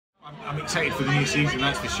I'm excited for the new season,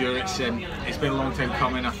 that's for sure. It's been a long time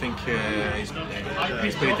coming. I think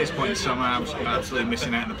it's been a disappointing summer. I was absolutely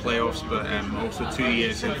missing out in the playoffs, but also 2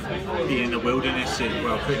 years of being in the wilderness,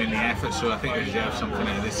 well, putting in the effort. So I think I deserve something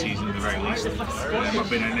out of this season at the very least. I've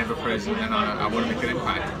been a never present, and I want to make an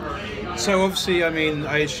impact. So obviously, I mean,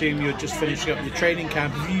 I assume you're just finishing up your training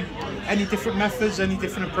camp. Have you any different methods, any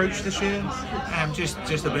different approach this year?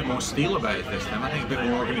 Just a bit more steel about it this time. I think a bit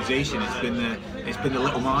more organisation. It's been the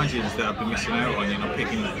little margins that I've been missing out on. You know,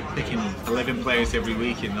 picking 11 players every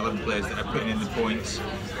week and 11 players that are putting in the points,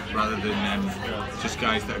 rather than just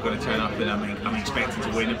guys that are going to turn up and I'm expecting to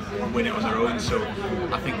win it on their own. So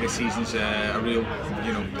I think this season's a real,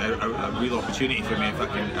 a real opportunity for me if I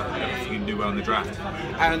can do well in the draft.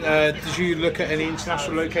 And did you look at any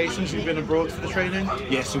international locations? You've been abroad for the training?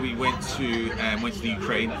 Yeah, so we went to the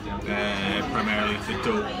Ukraine, primarily to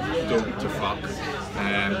Dole to Fuck,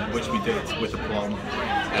 which we did with aplomb.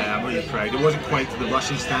 I'm really proud. It wasn't quite to the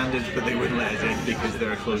Russian standards, but they wouldn't let us in because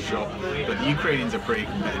they're a closed shop. But the Ukrainians are pretty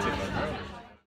competitive.